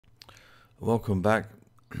Welcome back.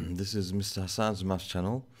 This is Mr. Hassan's Maths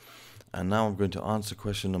channel, and now I'm going to answer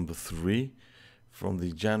question number 3 from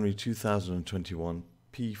the January 2021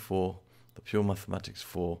 P4, the Pure Mathematics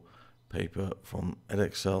 4 paper from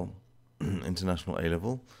Edexcel International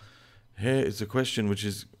A-Level. Here is a question which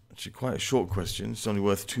is actually quite a short question. It's only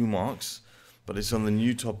worth 2 marks, but it's on the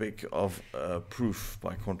new topic of proof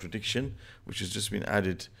by contradiction, which has just been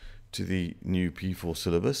added to the new P4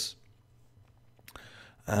 syllabus.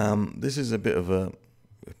 This is a bit of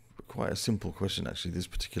quite a simple question actually, this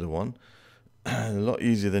particular one. A lot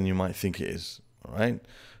easier than you might think it is. All right.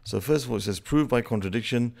 So first of all, it says prove by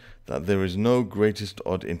contradiction that there is no greatest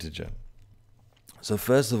odd integer. So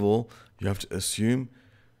first of all, you have to assume,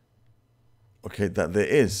 okay, that there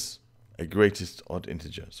is a greatest odd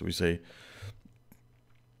integer. So we say,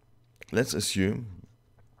 let's assume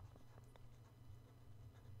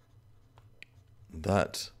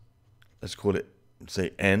that, let's call it,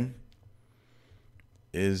 say n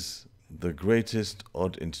is the greatest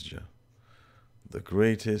odd integer. The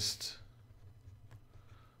greatest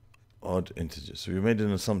odd integer. So we made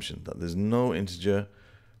an assumption that there's no integer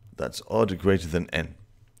that's odd greater than n.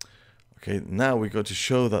 Okay, now we got to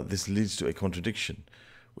show that this leads to a contradiction,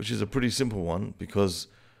 which is a pretty simple one, because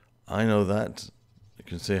I know that you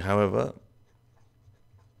can say, however,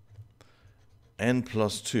 n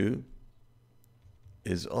plus 2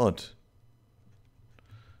 is odd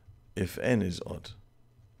if n is odd,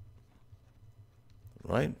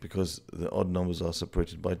 right? Because the odd numbers are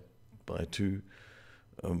separated by two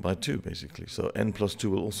basically. So n plus 2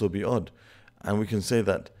 will also be odd, and we can say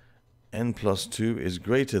that n plus 2 is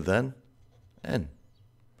greater than n,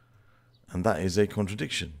 and that is a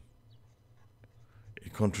contradiction.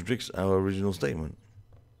 It contradicts our original statement.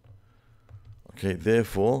 Okay,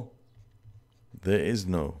 therefore there is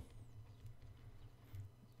no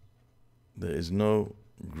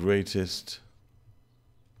greatest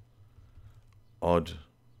odd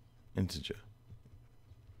integer,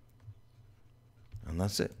 and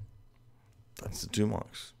that's it. That's the 2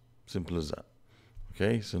 marks. Simple as that.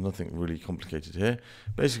 Okay, so nothing really complicated here.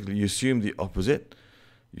 Basically, you assume the opposite.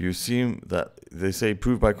 You assume that they say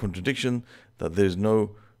prove by contradiction that there's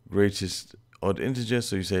no greatest odd integer.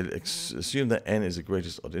 So you say assume that n is the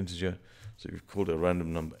greatest odd integer. So you've called it a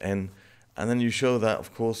random number n, and then you show that,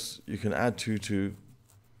 of course, you can add 2 to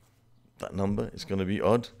that number. It's going to be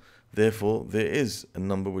odd. Therefore, there is a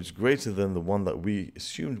number which is greater than the one that we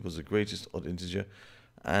assumed was the greatest odd integer,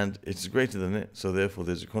 and it's greater than it. So therefore,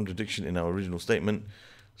 there's a contradiction in our original statement.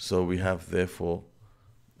 So we have therefore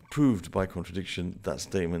proved by contradiction that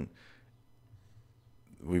statement.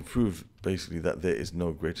 We proved basically that there is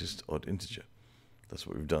no greatest odd integer. That's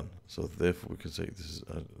what we've done. So therefore, we can say this is.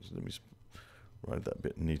 Let me write that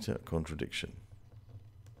bit neater. Contradiction.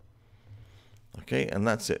 Okay, and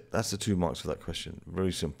that's it. That's the 2 marks for that question.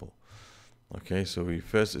 Very simple. Okay, so we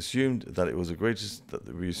first assumed that it was the greatest, that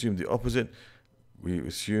we assumed the opposite. We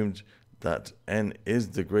assumed that n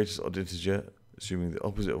is the greatest odd integer, assuming the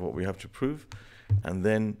opposite of what we have to prove. And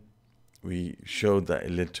then we showed that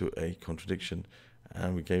it led to a contradiction,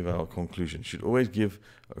 and we gave our conclusion. You should always give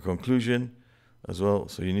a conclusion as well.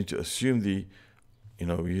 So you need to assume you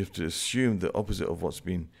have to assume the opposite of what's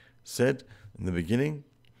been said in the beginning.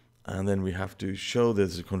 And then we have to show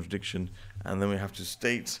there's a contradiction, and then we have to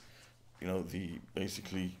state,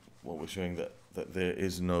 basically what we're showing, that there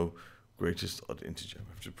is no greatest odd integer. We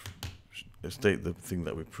have to state the thing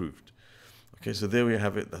that we proved. Okay, so there we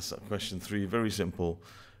have it. That's question 3. Very simple,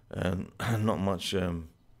 and not much. More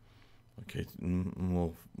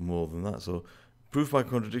than that. So proof by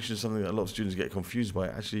contradiction is something that a lot of students get confused by.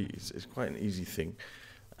 Actually, it's quite an easy thing,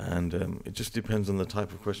 and it just depends on the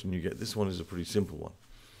type of question you get. This one is a pretty simple one.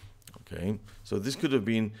 Okay, so this could have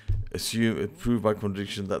been proved by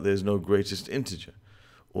contradiction that there's no greatest integer,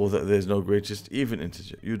 or that there's no greatest even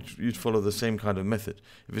integer. You'd follow the same kind of method.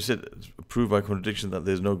 If it said prove by contradiction that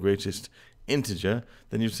there's no greatest integer,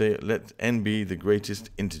 then you'd say let n be the greatest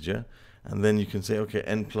integer, and then you can say, okay,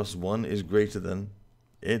 n plus 1 is greater than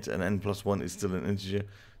it, and n plus 1 is still an integer,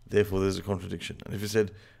 therefore there's a contradiction. And if it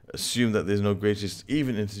said assume that there's no greatest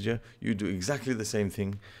even integer, you do exactly the same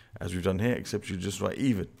thing as we've done here, except you just write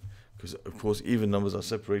even, because of course even numbers are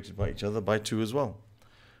separated by each other by 2 as well.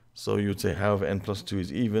 So you would say, however, n plus 2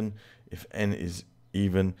 is even. If n is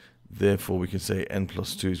even, therefore we can say n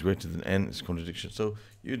plus 2 is greater than n. It's a contradiction. So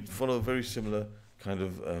you'd follow a very similar kind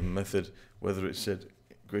of method, whether it said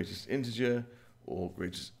greatest integer, or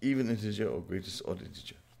greatest even integer, or greatest odd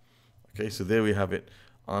integer. Okay, so there we have it.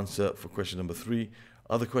 Answer for question number 3.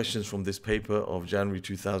 Other questions from this paper of January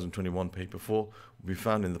 2021, paper 4, will be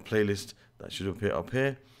found in the playlist that should appear up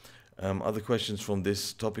here. Other questions from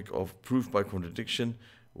this topic of proof by contradiction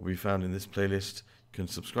will be found in this playlist. You can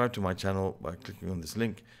subscribe to my channel by clicking on this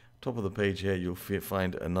link. Top of the page here, you'll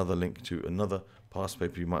find another link to another past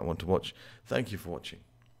paper you might want to watch. Thank you for watching.